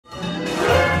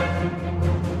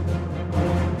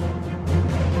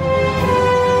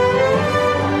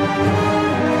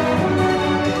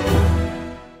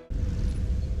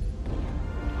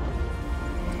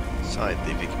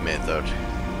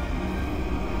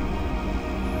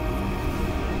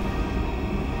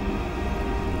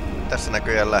Tässä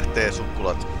näköjään lähtee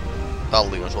sukkulat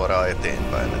tallion suoraan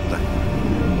eteenpäin, että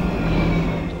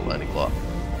tulee niinku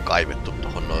kaivettu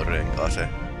tohon noin renkaaseen.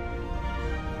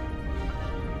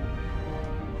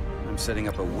 I'm setting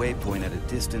up a waypoint at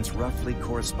a distance roughly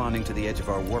corresponding to the edge of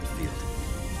our warp field.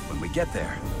 When we get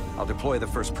there, I'll deploy the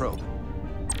first probe.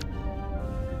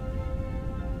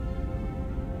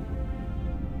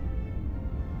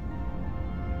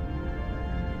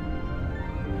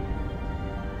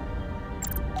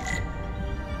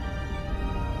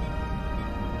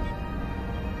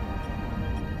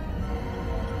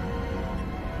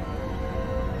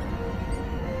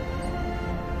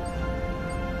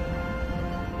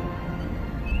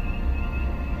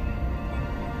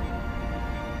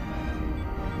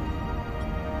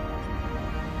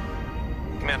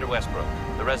 Commander Westbrook,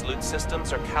 the Resolute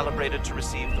systems are calibrated to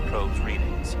receive the probe's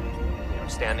readings. We are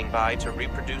standing by to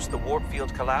reproduce the warp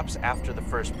field collapse after the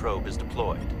first probe is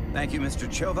deployed. Thank you, Mr.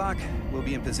 Chovak. We'll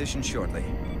be in position shortly.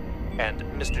 And,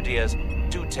 Mr. Diaz,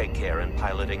 do take care in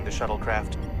piloting the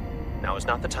shuttlecraft. Now is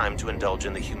not the time to indulge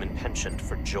in the human penchant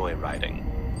for joyriding.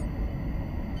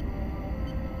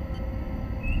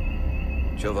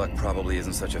 Chovak probably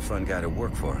isn't such a fun guy to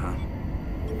work for, huh?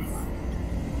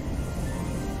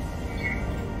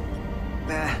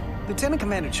 Nah, Lieutenant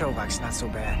Commander Chovak's not so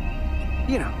bad.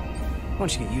 You know,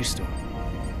 once you get used to him.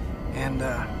 And,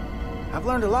 I've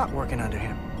learned a lot working under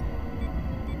him.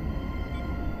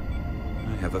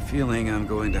 I have a feeling I'm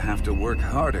going to have to work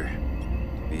harder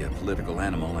to be a political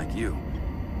animal like you.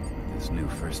 This new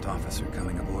first officer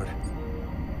coming aboard.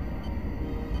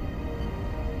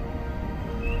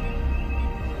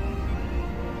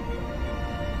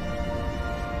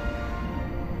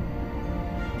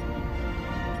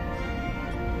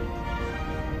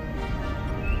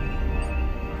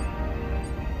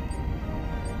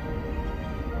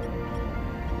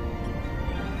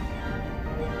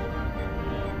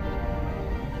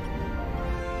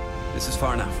 This is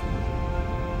far enough.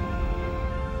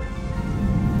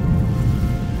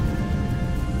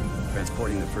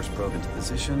 Transporting the first probe into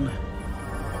position.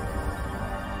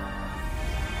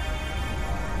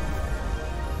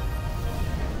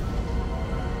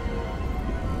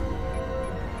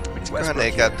 Miksiköhän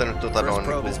ei käyttänyt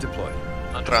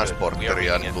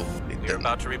transporteria niinku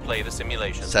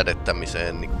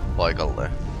sädettämiseen niinku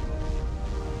paikalleen?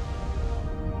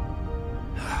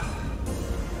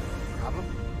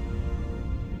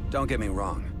 Don't get me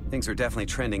wrong. Things are definitely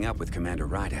trending up with Commander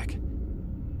Rydek.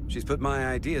 She's put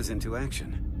my ideas into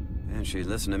action. And she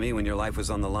listened to me when your life was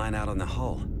on the line out on the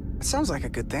hull. That sounds like a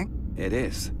good thing. It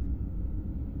is.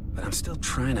 But I'm still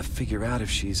trying to figure out if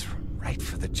she's right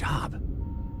for the job.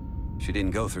 She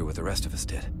didn't go through what the rest of us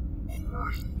did.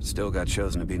 Still got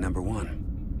chosen to be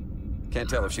 #1. Can't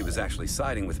tell if she was actually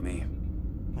siding with me.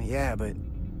 Yeah, but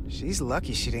she's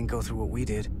lucky she didn't go through what we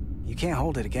did. You can't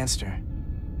hold it against her.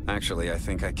 Actually, I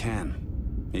think I can.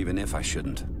 Even if I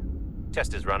shouldn't.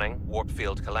 Test is running. Warp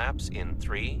field collapse in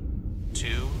 3,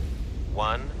 2,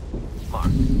 1,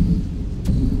 mark.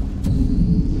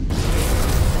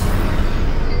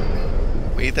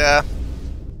 Mitä?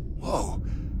 Whoa.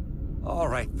 All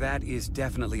right, that is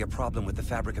definitely a problem with the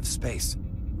fabric of space.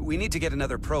 We need to get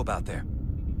another probe out there.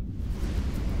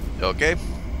 Okei.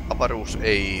 Avaruus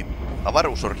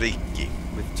on rikki.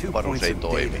 With 2 points of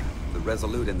data, the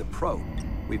Resolute and the probe,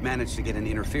 we've managed to get an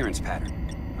interference pattern.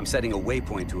 I'm setting a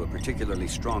waypoint to a particularly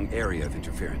strong area of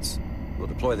interference. We'll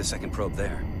deploy the second probe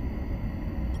there.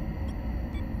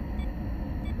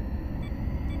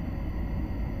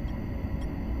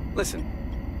 Listen,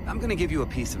 I'm gonna give you a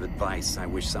piece of advice I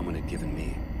wish someone had given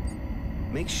me.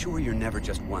 Make sure you're never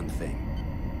just one thing.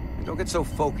 And don't get so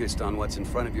focused on what's in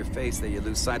front of your face that you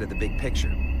lose sight of the big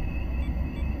picture.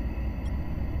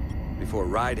 Before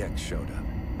Rydek showed up,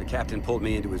 the captain pulled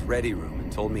me into his ready room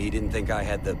and told me he didn't think I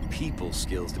had the people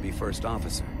skills to be first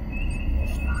officer.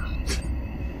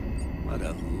 What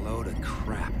a load of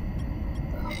crap.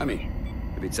 I mean,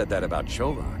 if he'd said that about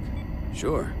Chovak,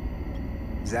 sure.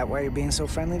 Is that why you're being so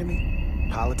friendly to me?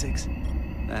 Politics?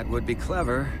 That would be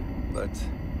clever, but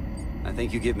I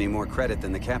think you give me more credit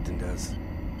than the captain does.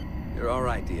 You're all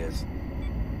right, Diaz.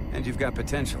 And you've got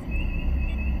potential.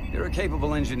 You're a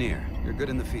capable engineer. You're good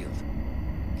in the field.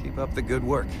 Keep up the good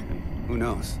work, and who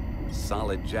knows? A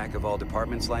solid jack of all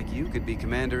departments like you could be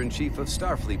Commander-in-Chief of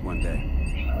Starfleet one day.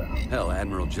 Hell,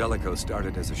 Admiral Jellicoe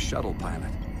started as a shuttle pilot.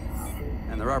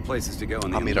 And there are places to go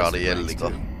in the Amiraali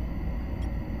Jellicoe.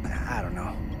 I don't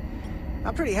know.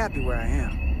 I'm pretty happy where I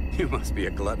am. You must be a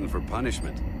glutton for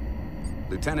punishment.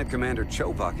 Lieutenant Commander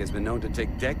Chovak has been known to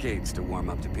take decades to warm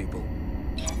up to people.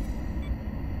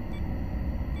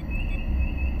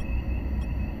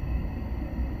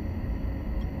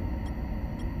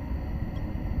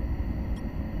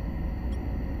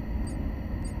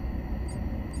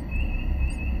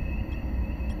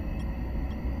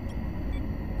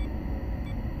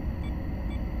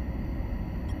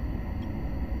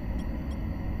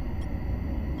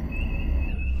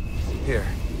 Here.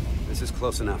 This is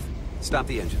close enough. Stop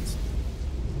the engines.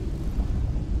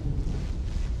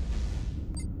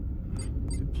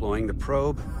 Deploying the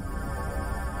probe.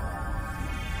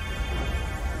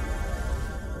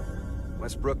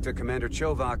 Westbrook to Commander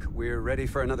Chovak. We're ready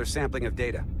for another sampling of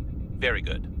data. Very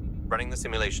good. Running the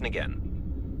simulation again.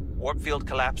 Warp field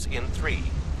collapse in 3,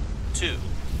 2,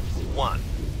 1.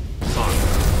 On.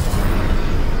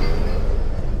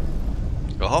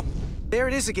 Oho. There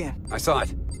it is again. I saw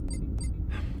it.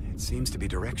 It seems to be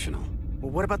directional.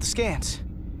 Well, what about the scans?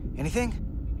 Anything?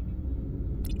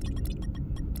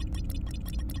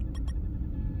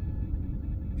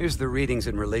 Here's the readings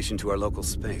in relation to our local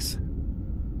space.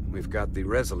 We've got the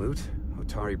Resolute,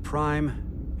 Otari Prime,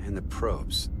 and the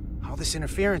probes. All this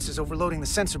interference is overloading the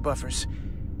sensor buffers.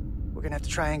 We're gonna have to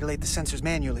triangulate the sensors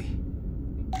manually.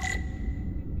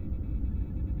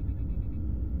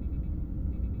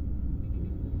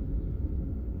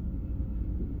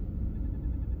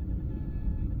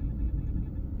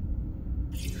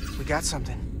 We got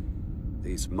something.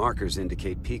 These markers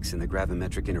indicate peaks in the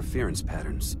gravimetric interference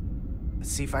patterns.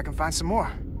 Let's see if I can find some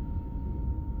more.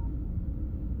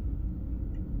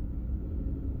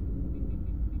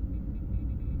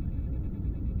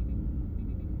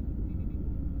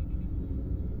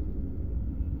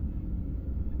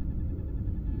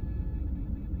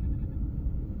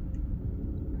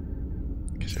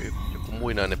 Joku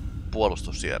muinainen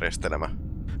puolustusjärjestelmä.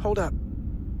 Hold up.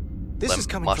 This is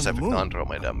coming Mass from the Effect moon.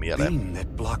 Andromedan mieleen. Beam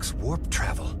that blocks warp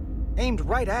travel. Aimed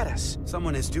right at us.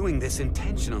 Someone is doing this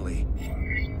intentionally.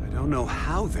 I don't know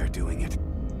how they're doing it.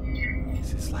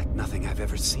 This is like nothing I've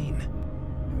ever seen.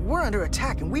 We're under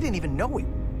attack and we didn't even know it.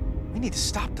 We need to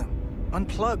stop them.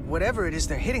 Unplug whatever it is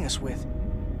they're hitting us with.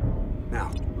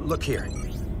 Now, look here.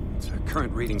 It's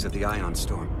current readings of the ion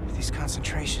storm. These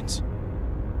concentrations.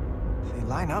 They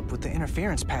line up with the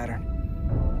interference pattern.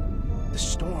 The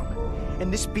storm.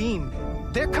 And this beam.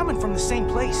 They're coming from the same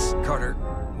place. Carter,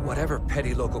 whatever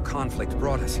petty local conflict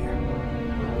brought us here,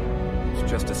 it's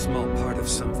just a small part of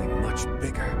something much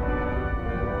bigger.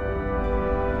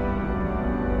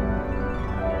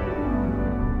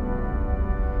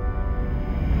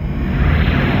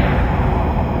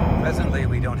 Presently,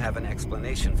 we don't have an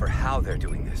explanation for how they're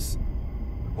doing this.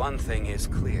 But one thing is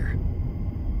clear.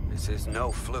 This is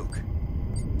no fluke.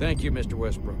 Thank you, Mr.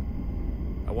 Westbrook.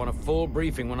 I want a full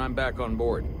briefing when I'm back on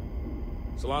board.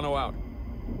 Solano out.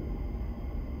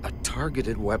 A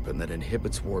targeted weapon that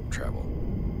inhibits warp travel.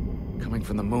 Coming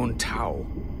from the moon Tau.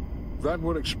 That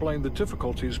would explain the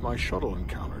difficulties my shuttle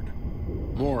encountered.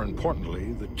 More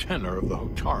importantly, the tenor of the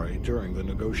Hotari during the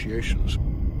negotiations.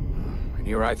 And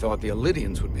here I thought the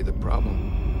Illidians would be the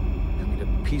problem. Coming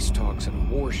to peace talks in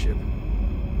a warship.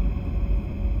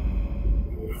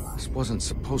 This wasn't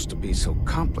supposed to be so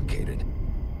complicated.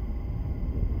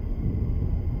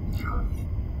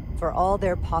 For all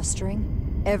their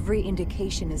posturing, every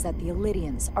indication is that the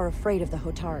Illidians are afraid of the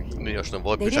Hotari. Niin jos ne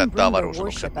voi They didn't pysäyttää bring their avaruusalukset,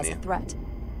 warship as a niin threat.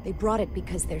 They brought it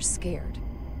because they're scared.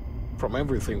 From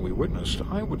everything we witnessed,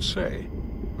 I would say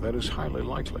that is highly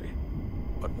likely.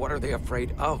 But what are they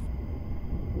afraid of?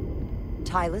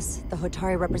 Tylus, the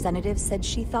Hotari representative, said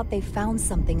she thought they found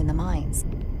something in the mines.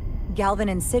 Galvin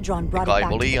and Sidron brought it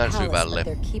back to the liian palace, syvälle. but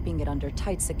they're keeping it under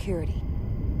tight security.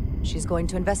 She's going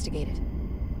to investigate it.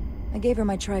 I gave her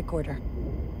my tricorder.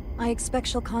 I expect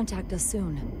she'll contact us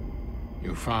soon.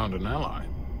 You found an ally.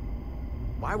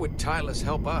 Why would Tylus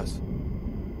help us?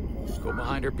 Go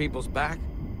behind her people's back?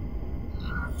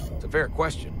 It's a fair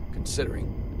question, considering.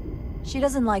 She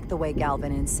doesn't like the way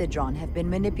Galvin and Sidron have been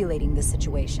manipulating the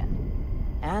situation.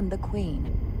 And the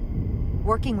Queen.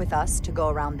 Working with us to go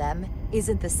around them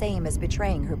isn't the same as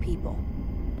betraying her people.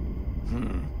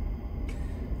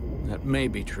 That may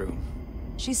be true.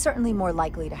 She's certainly more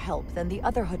likely to help than the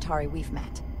other Hotari we've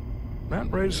met.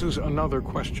 That raises another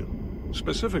question.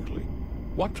 Specifically,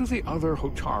 what do the other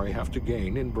Hotari have to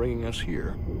gain in bringing us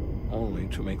here, only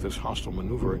to make this hostile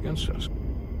maneuver against us?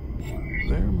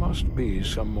 There must be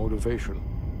some motivation.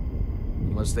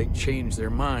 Unless they changed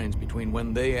their minds between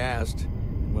when they asked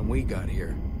and when we got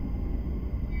here.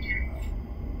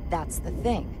 That's the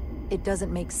thing. It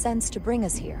doesn't make sense to bring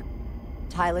us here.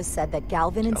 Tylus said that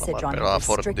Galvin and Sidron have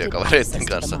restricted access to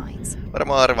the mines,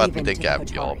 Varmaan arvaat even miten to käy, the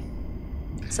joo. Hotari.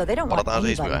 So they don't want Palataan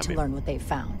siis anybody to myöhemmin. learn what they've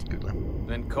found. Kyllä.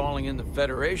 Then calling in the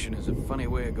Federation is a funny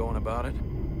way of going about it.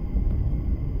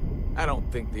 I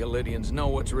don't think the Illidians know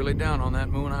what's really down on that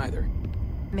moon either.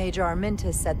 Major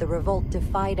Armintas said the revolt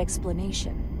defied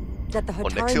explanation. That the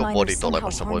Onneksi Hotari on miners modit somehow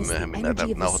olemassa, voi harnessed the myöhemmin näitä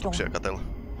energy of the nauhoituksia storm. katsella.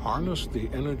 Harness the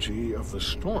energy of the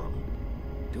storm.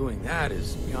 Doing that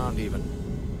is beyond even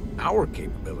our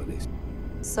capabilities.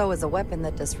 So is a weapon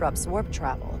that disrupts warp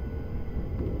travel.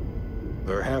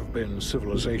 There have been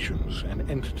civilizations and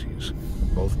entities,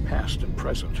 both past and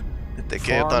present, Ne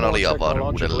tekee far jotain more aliavaruudelle.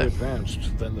 technologically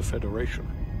advanced than the Federation.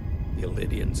 The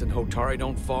Illidians and Hotari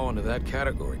don't fall into that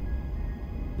category.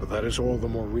 But that is all the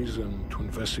more reason to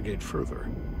investigate further.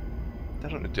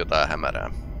 Täällä on nyt jotain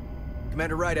hämärää.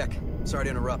 Commander Rydek, sorry to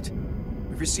interrupt.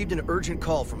 We've received an urgent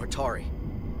call from Hotari.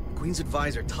 The Queen's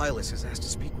advisor, Tylus, has asked to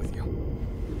speak with you.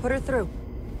 Put her through.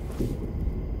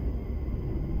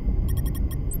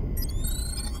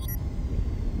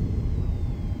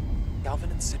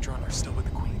 Galvin and Sidron are still with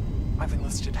the Queen. I've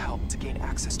enlisted help to gain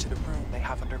access to the room they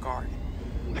have under guard.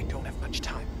 I don't have much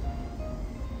time.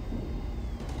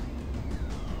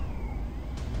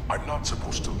 I'm not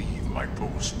supposed to leave my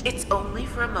post. It's only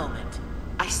for a moment.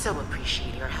 I so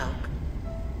appreciate your help.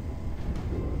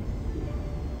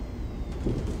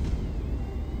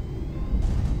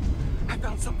 I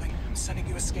found something. I'm sending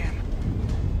you a scan.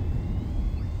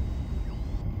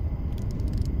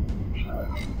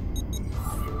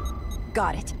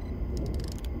 Got it.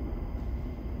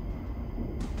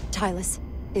 Tylus,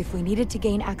 if we needed to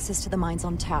gain access to the mines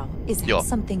on Tau, is that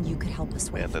something you could help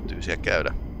us with? Meidän täytyy siellä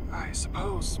käydä. I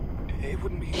suppose it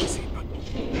wouldn't be easy, but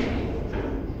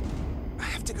I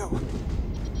have to go.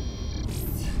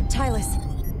 Tylus.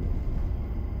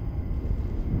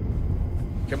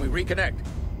 Can we reconnect?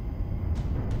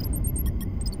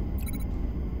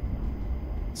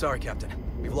 Sorry, Captain.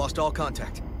 We've lost all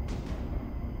contact.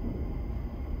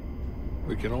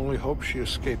 We can only hope she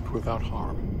escaped without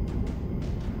harm.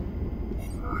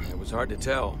 It was hard to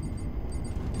tell.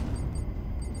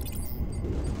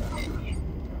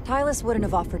 Tylus wouldn't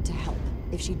have offered to help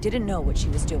if she didn't know what she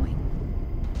was doing.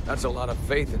 That's a lot of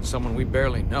faith in someone we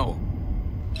barely know.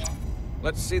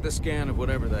 Let's see the scan of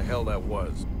whatever the hell that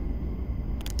was.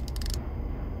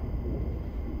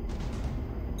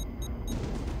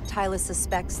 Tylus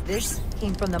suspects this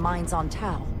came from the mines on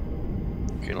Tau.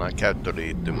 Kyllä on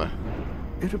käyttöliittymä.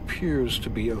 It appears to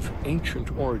be of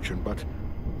ancient origin, but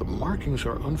the markings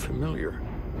are unfamiliar.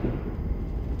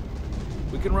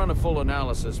 We can run a full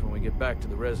analysis when we get back to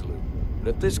the Resolute. But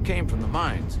if this came from the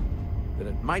mines, then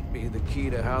it might be the key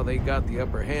to how they got the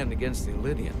upper hand against the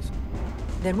Illidians.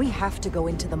 Then we have to go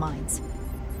into the mines.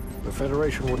 The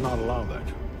Federation would not allow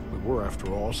that. We were,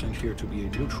 after all, sent here to be a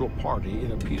neutral party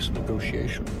in a peace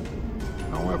negotiation.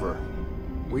 However,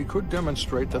 we could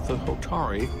demonstrate that the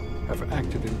Hotari have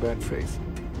acted in bad faith,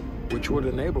 which would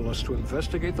enable us to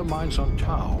investigate the mines on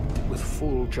Tau with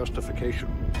full justification.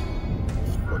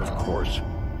 But of course,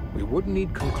 we would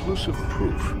need conclusive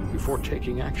proof before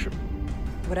taking action.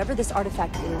 Whatever this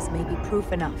artifact is may be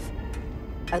proof enough,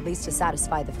 at least to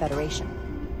satisfy the Federation.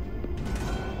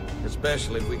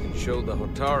 Especially if we can show the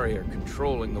Hotari are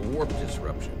controlling the warp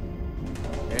disruption.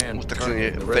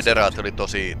 Muistaakseni federaatio oli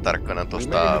tosi tarkkana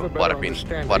tuosta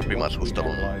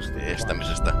warpimatkustelun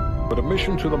estämisestä. But a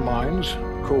mission to the mines,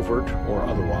 covert or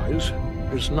otherwise,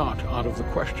 is not out of the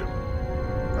question.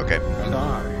 Okay. And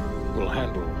I will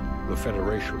handle the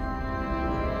Federation.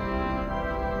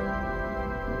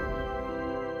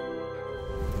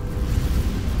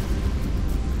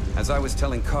 As I was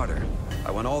telling Carter,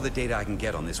 I want all the data I can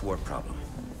get on this warp problem.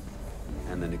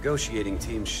 And the negotiating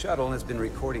team's shuttle has been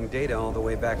recording data all the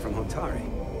way back from Hotari.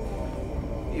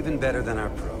 Even better than our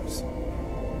probes.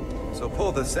 So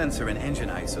pull the sensor and engine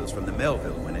ISOs from the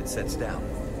Melville when it sets down.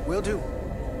 Will do.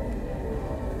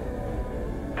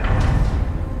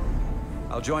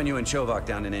 I'll join you and Chovak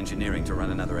down in engineering to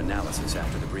run another analysis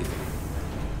after the briefing.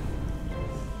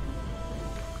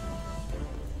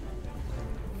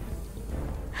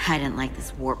 I didn't like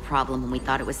this warp problem when we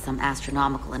thought it was some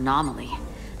astronomical anomaly.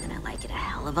 And I like it a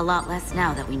hell of a lot less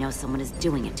now that we know someone is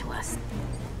doing it to us.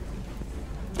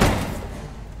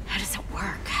 How does it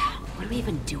work? What do we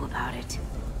even do about it?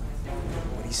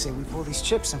 What do you say we pull these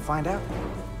chips and find out?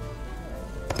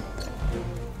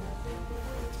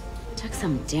 Took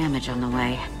some damage on the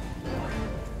way.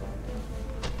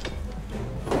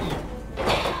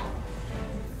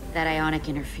 That ionic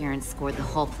interference scored the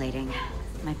hull plating.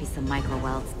 Might be some micro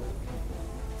welds.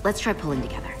 Let's try pulling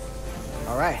together.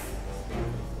 All right.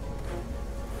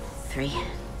 3,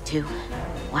 2,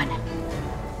 1.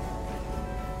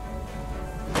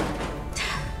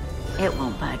 It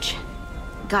won't budge.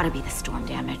 Gotta be the storm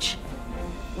damage.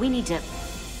 We need to...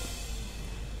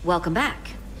 Welcome back.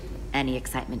 Any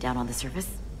excitement down on the surface?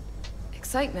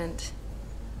 Excitement?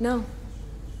 No.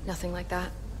 Nothing like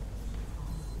that.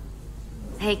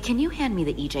 Hey, can you hand me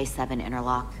the EJ7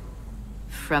 interlock?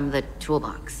 From the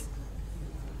toolbox.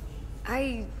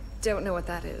 I don't know what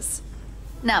that is.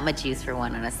 Not much use for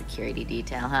one on a security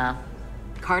detail, huh?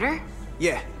 Carter?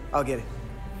 Yeah, I'll get it.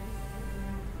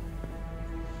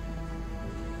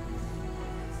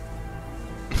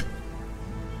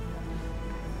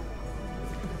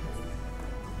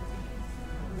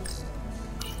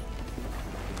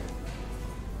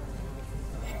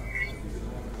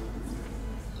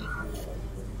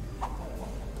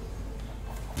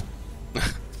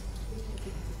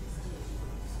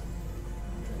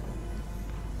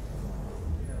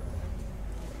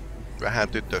 Vähän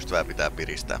tyttöystävää pitää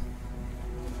piristää.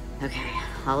 Okay,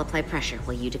 I'll apply pressure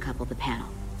while you decouple the panel.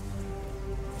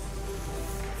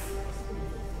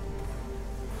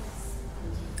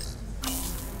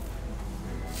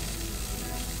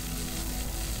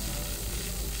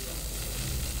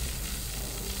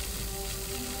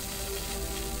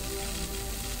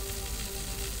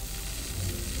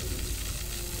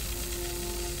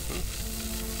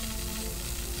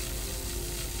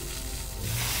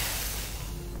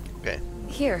 Okay.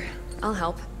 Here, I'll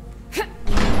help.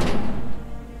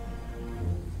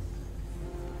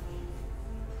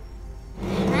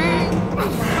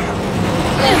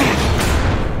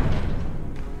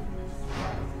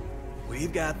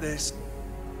 We've got this.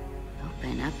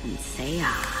 Open up and say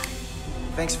ah.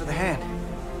 Thanks for the hand.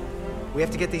 We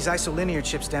have to get these isolinear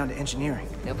chips down to engineering.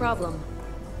 No problem.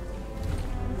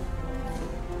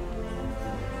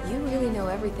 You really know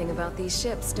everything about these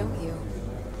ships, don't you?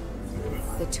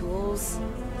 The tools,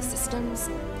 the systems.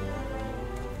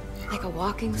 Like a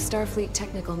walking Starfleet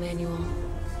technical manual.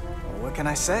 Well, what can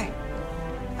I say?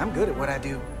 I'm good at what I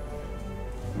do.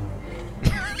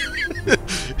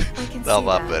 Tää on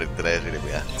vaan pyörittelee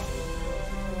silmiä.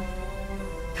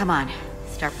 Come on,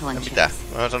 start pulling Mitä?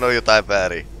 chips. Mä sanoin jotain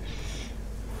väärin.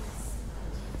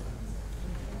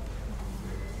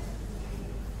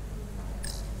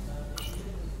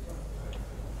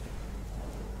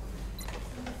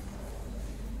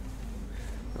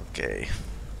 Okei.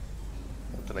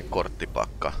 On tänne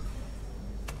korttipakka.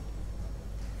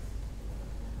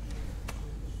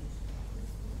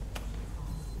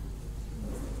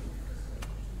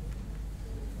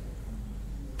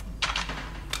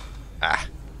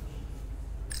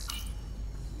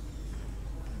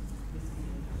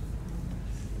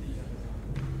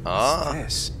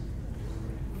 This?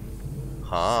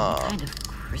 Some kind of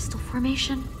crystal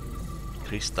formation?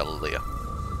 Kristallia.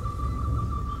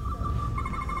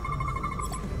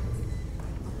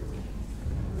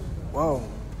 Whoa.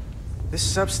 This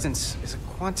substance is a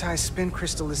quantized spin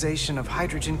crystallization of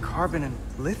hydrogen, carbon, and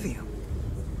lithium.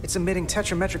 It's emitting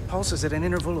tetrametric pulses at an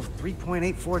interval of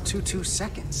 3.8422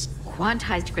 seconds.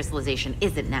 Quantized crystallization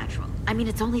isn't natural. I mean,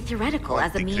 it's only theoretical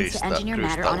as a means to engineer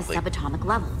matter on a subatomic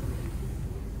level.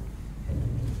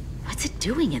 What's it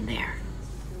doing in there?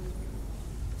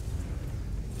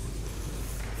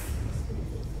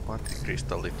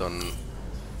 Kvanttikristallit on...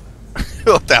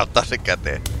 Tää ottaa sen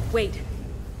käteen. Wait.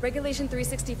 Regulation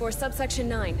 364 subsection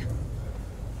 9.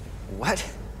 What?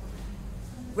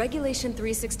 Regulation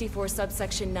 364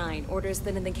 subsection 9 orders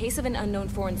that in the case of an unknown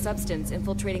foreign substance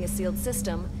infiltrating a sealed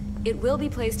system, it will be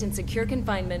placed in secure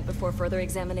confinement before further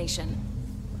examination.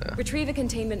 Yeah. Retrieve a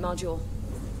containment module.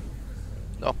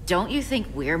 No. Don't you think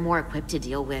we're more equipped to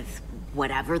deal with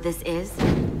whatever this is?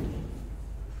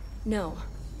 No.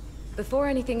 Before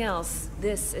anything else,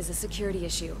 this is a security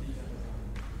issue.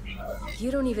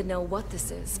 You don't even know what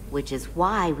this is. Which is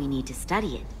why we need to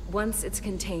study it. Once it's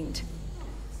contained.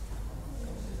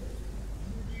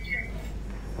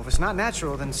 Well, if it's not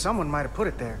natural, then someone might have put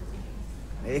it there.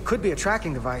 It could be a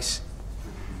tracking device.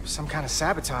 Some kind of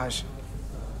sabotage.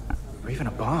 Or even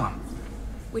a bomb.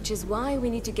 Which is why we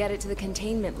need to get it to the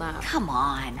containment lab. Come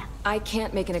on. I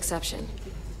can't make an exception.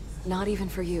 Not even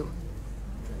for you.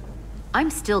 I'm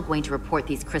still going to report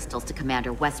these crystals to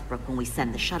Commander Westbrook when we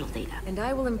send the shuttle data. And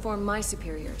I will inform my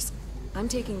superiors. I'm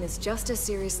taking this just as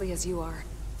seriously as you are.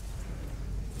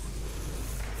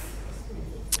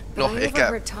 No,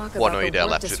 ehkä huono idea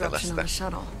läpsytellä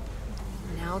sitä.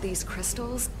 Now these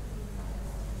crystals?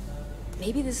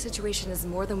 Maybe this situation is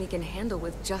more than we can handle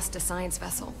with just a science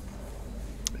vessel.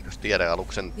 Jos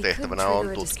tiedealuksen tehtävänä on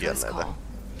tutkia näitä.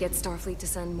 Get Starfleet to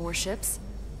send more ships?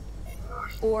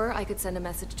 Or I could send a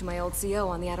message to my old CO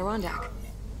on the Adirondack.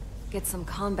 Get some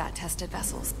combat-tested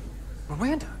vessels.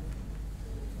 Miranda,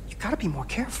 you gotta be more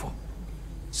careful.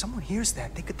 Someone hears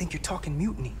that, they could think you're talking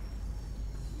mutiny.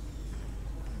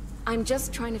 I'm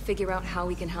just trying to figure out how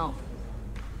we can help.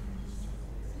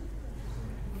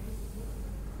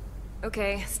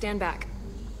 Okay, stand back.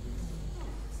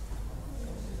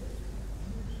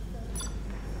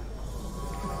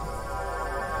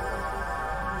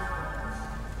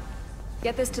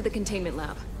 Get this to the containment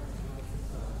lab.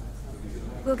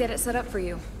 We'll get it set up for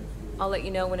you. I'll let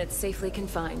you know when it's safely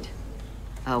confined.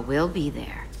 Oh, we'll be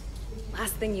there.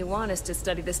 Last thing you want is to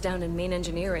study this down in main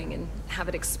engineering and have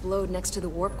it explode next to the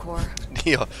warp core.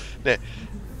 Joo, ne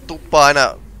tuppaa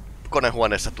aina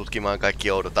konehuoneessa tutkimaan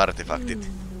kaikki oudot artefaktit.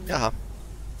 Jaha.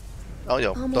 Oh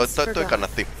joo, toi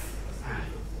kannatti.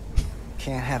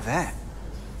 Can't have that.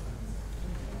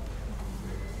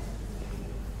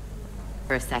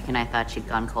 For a second I thought she'd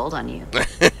gone cold on you.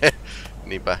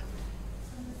 Niinpä.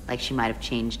 Like she might have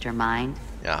changed her mind.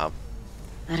 Jaha.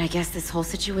 But I guess this whole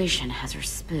situation has her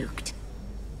spooked.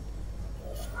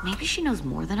 Maybe she knows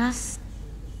more than us?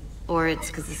 Or it's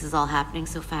because this is all happening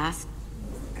so fast?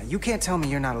 Now, you can't tell me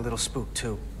you're not a little spooked,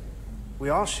 too. We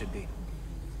all should be.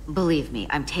 Believe me,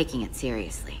 I'm taking it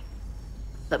seriously.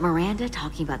 But Miranda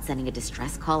talking about sending a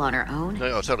distress call on her own? No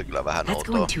joo, se oli kyllä vähän That's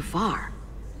outoa. going too far.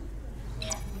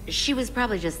 She was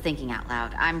probably just thinking out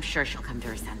loud. I'm sure she'll come to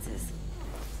her senses.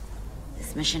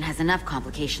 This mission has enough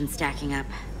complications stacking up.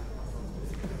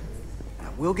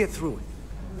 Now, we'll get through it.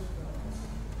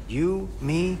 You,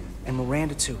 me, and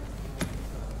Miranda, too.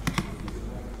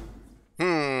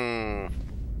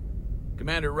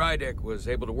 Commander Rydek was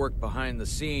able to work behind the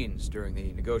scenes during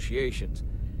the negotiations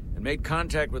and made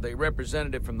contact with a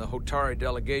representative from the Hotari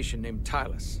delegation named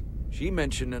Tylus. She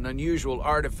mentioned an unusual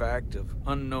artifact of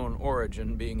unknown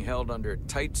origin being held under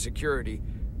tight security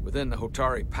within the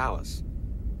Hotari Palace,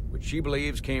 which she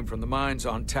believes came from the mines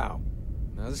on Tau.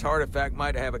 Now, this artifact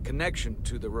might have a connection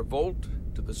to the revolt,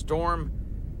 to the storm,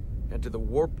 and to the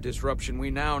warp disruption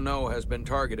we now know has been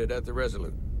targeted at the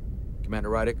Resolute. Commander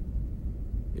Rydek,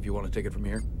 if you want to take it from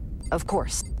here. Of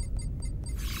course.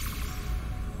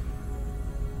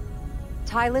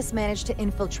 Tylus managed to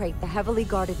infiltrate the heavily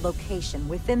guarded location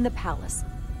within the palace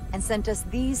and sent us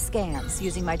these scans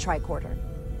using my tricorder.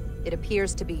 It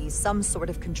appears to be some sort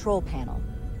of control panel,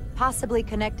 possibly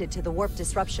connected to the warp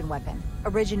disruption weapon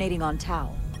originating on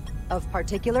Tau. Of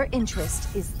particular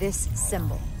interest is this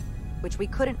symbol, which we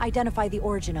couldn't identify the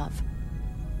origin of.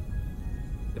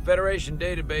 The Federation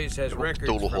database has records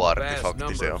from a vast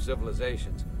number of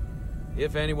civilizations.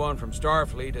 If anyone from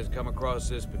Starfleet has come across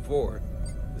this before,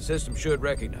 the system should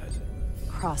recognize it.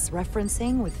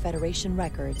 Cross-referencing with Federation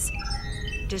records.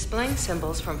 Displaying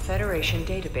symbols from Federation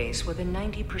database with a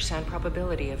 90%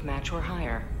 probability of match or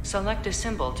higher. Select a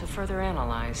symbol to further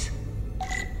analyze.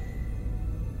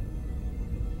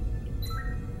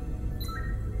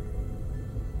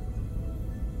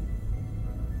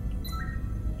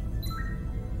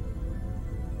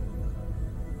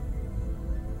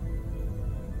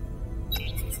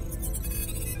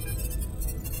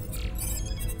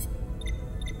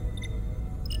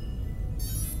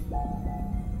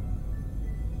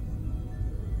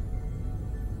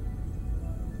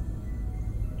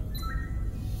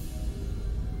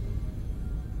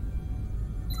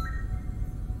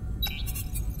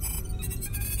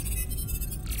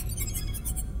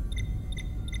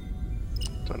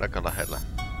 On aika lähellä.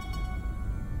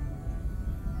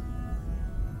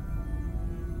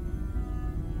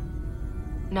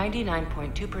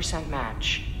 .2%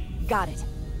 match. Got it.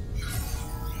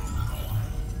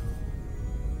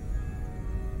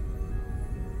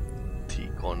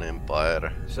 Tikon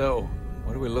Empire. So,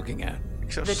 what are we looking at?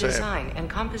 The design and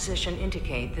composition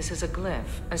indicate this is a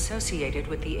glyph associated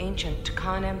with the ancient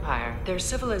Tikon Empire. Their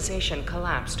civilization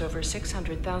collapsed over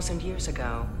 600,000 years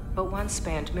ago, but once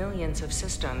spanned millions of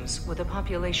systems with a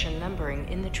population numbering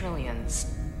in the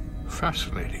trillions.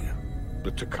 Fascinating.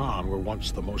 The Tikon were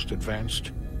once the most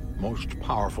advanced, most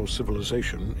powerful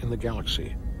civilization in the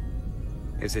galaxy.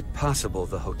 Is it possible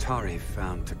the Hotari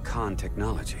found Tikon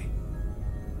technology?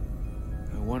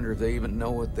 I wonder if they even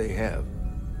know what they have.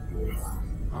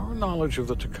 Our knowledge of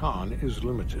the Tikon is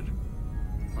limited.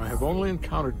 I have only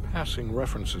encountered passing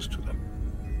references to them.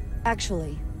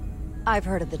 Actually, I've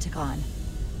heard of the Tikon.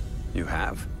 You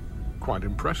have? Quite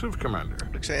impressive, Commander.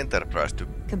 Oliko se Enterprise?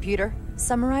 Computer,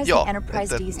 summarize the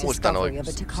Enterprise-D's discovery of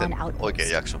a Tikon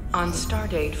outpost. On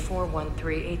stardate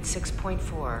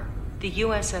 41386.4, the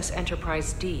USS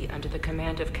Enterprise-D under the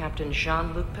command of Captain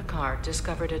Jean-Luc Picard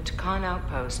discovered a Tikon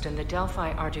outpost in the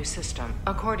Delphi-Ardu system.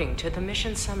 According to the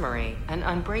mission summary, an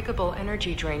unbreakable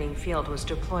energy-draining field was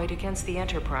deployed against the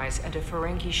Enterprise and a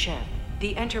Ferengi ship.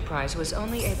 The Enterprise was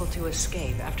only able to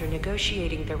escape after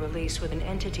negotiating their release with an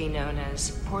entity known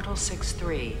as Portal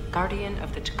 6-3, Guardian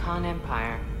of the Tikon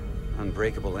Empire.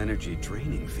 Unbreakable energy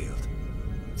draining field.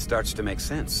 Starts to make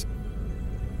sense.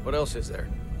 What else is there?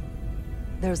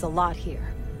 There's a lot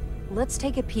here. Let's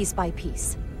take it piece by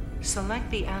piece.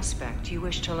 Select the aspect you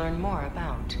wish to learn more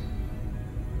about.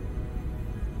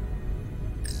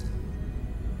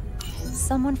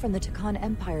 Someone from the Tikon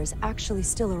Empire is actually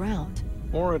still around.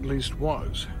 Or at least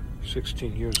was,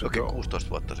 16 years ago. 16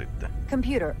 vuotta sitten.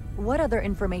 Computer, what other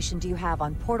information do you have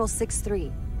on Portal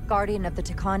 6-3, Guardian of the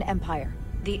Tikon Empire?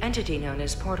 The entity known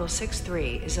as Portal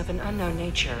 6-3 is of an unknown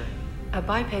nature. A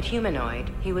biped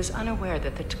humanoid, he was unaware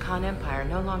that the Tikon Empire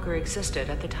no longer existed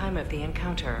at the time of the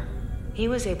encounter. He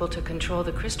was able to control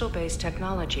the crystal-based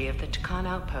technology of the Takan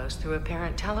outpost through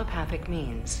apparent telepathic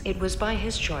means. It was by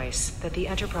his choice that the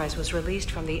Enterprise was released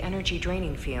from the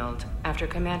energy-draining field after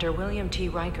Commander William T.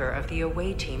 Riker of the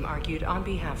away team argued on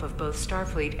behalf of both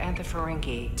Starfleet and the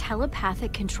Ferengi.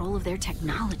 Telepathic control of their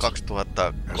technology.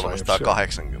 2380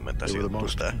 they were the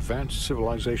most advanced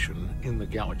civilization in the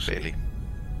galaxy. Peli.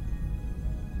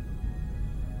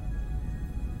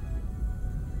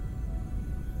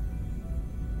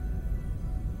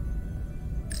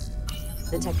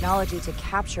 The technology to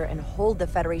capture and hold the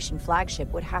Federation flagship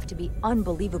would have to be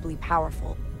unbelievably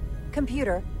powerful.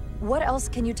 Computer, what else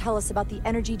can you tell us about the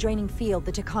energy-draining field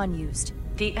the Takan used?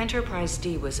 The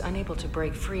Enterprise-D was unable to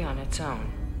break free on its own.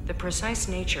 The precise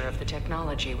nature of the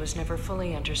technology was never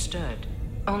fully understood.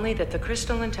 Only that the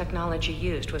crystalline technology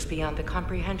used was beyond the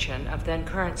comprehension of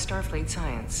then-current Starfleet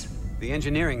science. The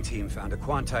engineering team found a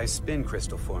quantized spin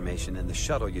crystal formation in the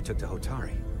shuttle you took to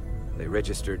Hotari. They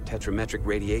registered tetrametric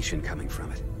radiation coming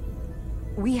from it.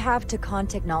 We have Takan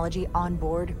technology on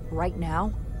board right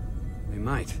now? We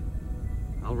might.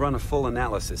 I'll run a full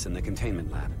analysis in the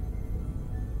containment lab.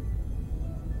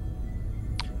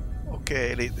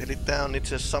 Okei, eli tää on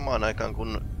itse asiassa samaan aikaan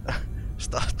kuin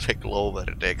Star Trek Lower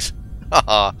Decks.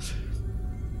 Haha.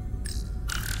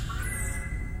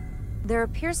 There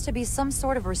appears to be some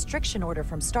sort of restriction order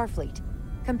from Starfleet.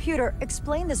 Computer,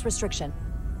 explain this restriction.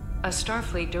 A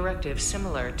Starfleet directive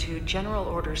similar to General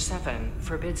Order 7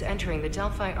 forbids entering the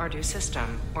Delphi Ardu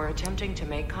system or attempting to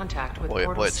make contact with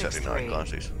Portal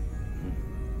 6-3.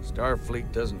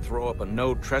 Starfleet doesn't throw up a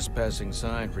no trespassing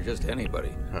sign for just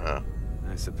anybody.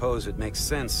 I suppose it makes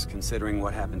sense considering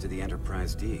what happened to the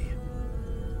Enterprise-D.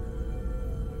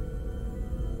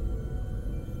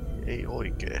 Ei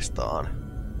oikeastaan.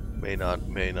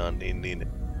 Meinaan niin.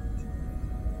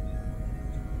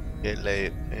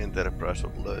 Ellei Enterprise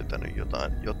ole löytänyt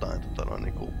jotain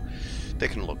niinku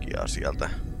teknologiaa sieltä.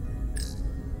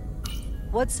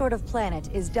 What sort of planet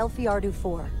is Delphi Ardu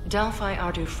 4? Delphi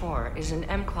Ardu 4 is an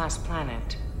M-class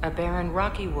planet, a barren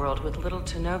rocky world with little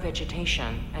to no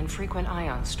vegetation and frequent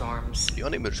ion storms.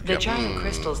 The giant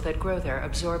crystals that grow there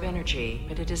absorb energy,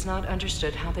 but it is not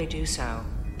understood how they do so.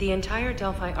 The entire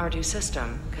Delphi Ardu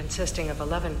system, consisting of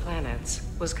 11 planets,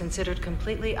 was considered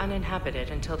completely uninhabited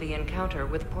until the encounter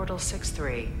with Portal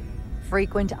 6-3.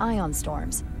 Frequent ion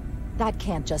storms. That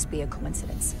can't just be a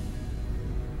coincidence.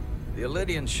 The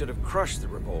Illidians should have crushed the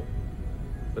revolt.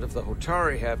 But if the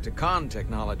Hotari have Takan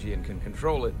technology and can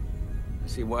control it, I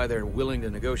see why they're willing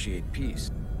to negotiate peace.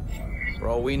 For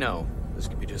all we know, this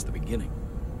could be just the beginning.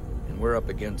 And we're up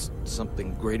against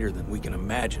something greater than we can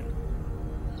imagine.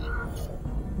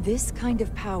 This kind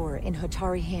of power in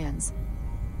Hotari hands,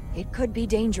 it could be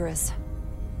dangerous.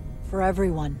 For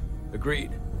everyone.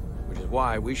 Agreed. Which is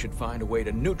why we should find a way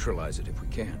to neutralize it if we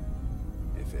can.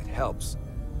 If it helps,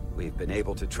 we've been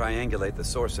able to triangulate the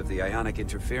source of the ionic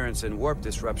interference and warp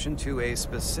disruption to a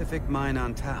specific mine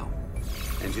on Tau.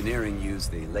 Engineering used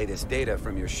the latest data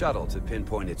from your shuttle to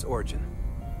pinpoint its origin.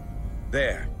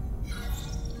 There.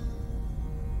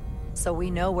 So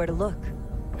we know where to look.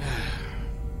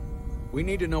 We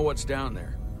need to know what's down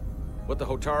there. What the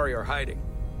Hotari are hiding.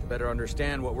 To better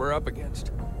understand what we're up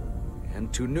against.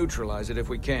 And to neutralize it if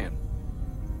we can.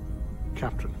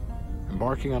 Captain,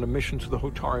 embarking on a mission to the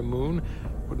Hotari moon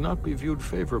would not be viewed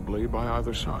favorably by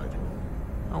either side.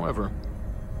 However,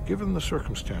 given the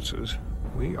circumstances,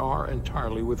 we are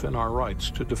entirely within our rights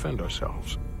to defend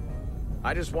ourselves.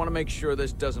 I just want to make sure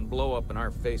this doesn't blow up in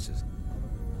our faces.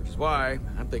 Which is why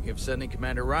I'm thinking of sending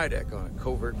Commander Rydek on a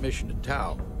covert mission to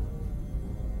Tau.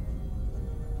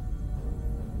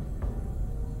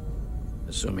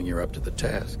 Assuming you're up to the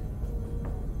task.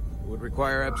 It would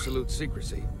require absolute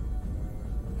secrecy.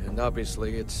 And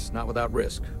obviously, it's not without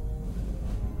risk.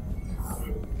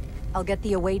 I'll get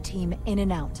the away team in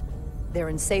and out. They're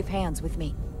in safe hands with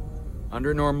me.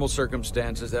 Under normal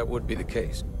circumstances, that would be the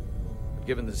case. But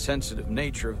given the sensitive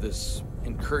nature of this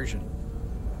incursion,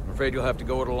 I'm afraid you'll have to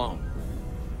go it alone.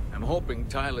 I'm hoping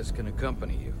Tylus can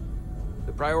accompany you.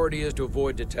 The priority is to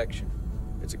avoid detection.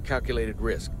 It's a calculated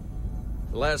risk.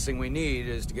 The last thing we need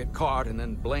is to get caught and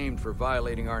then blamed for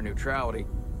violating our neutrality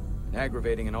and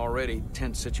aggravating an already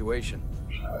tense situation.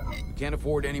 We can't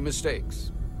afford any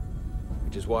mistakes,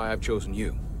 which is why I've chosen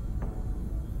you.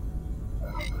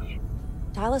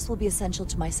 Tylus will be essential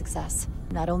to my success.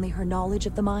 Not only her knowledge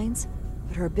of the mines,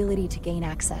 but her ability to gain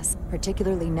access,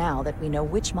 particularly now that we know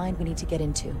which mine we need to get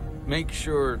into. Make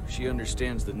sure she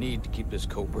understands the need to keep this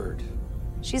covert.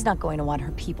 She's not going to want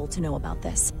her people to know about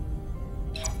this.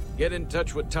 Get in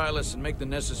touch with Tylus and make the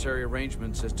necessary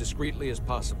arrangements as discreetly as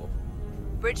possible.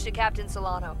 Bridge to Captain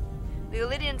Solano. The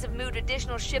Illydians have moved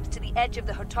additional ships to the edge of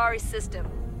the Hotari system.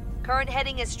 Current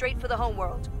heading is straight for the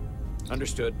homeworld.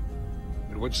 Understood.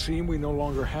 It would seem we no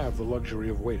longer have the luxury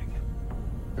of waiting.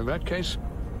 In that case,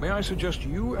 may I suggest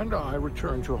you and I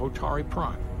return to Hotari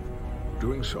Prime?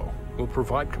 Doing so will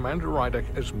provide Commander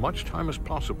Rydek as much time as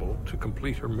possible to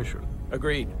complete her mission.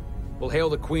 Agreed. We'll hail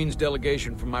the Queen's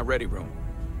delegation from my ready room.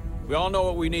 We all know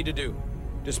what we need to do.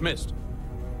 Dismissed.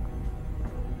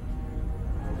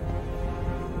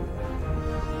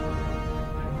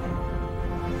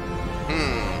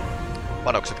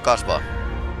 Panokset kasvaa.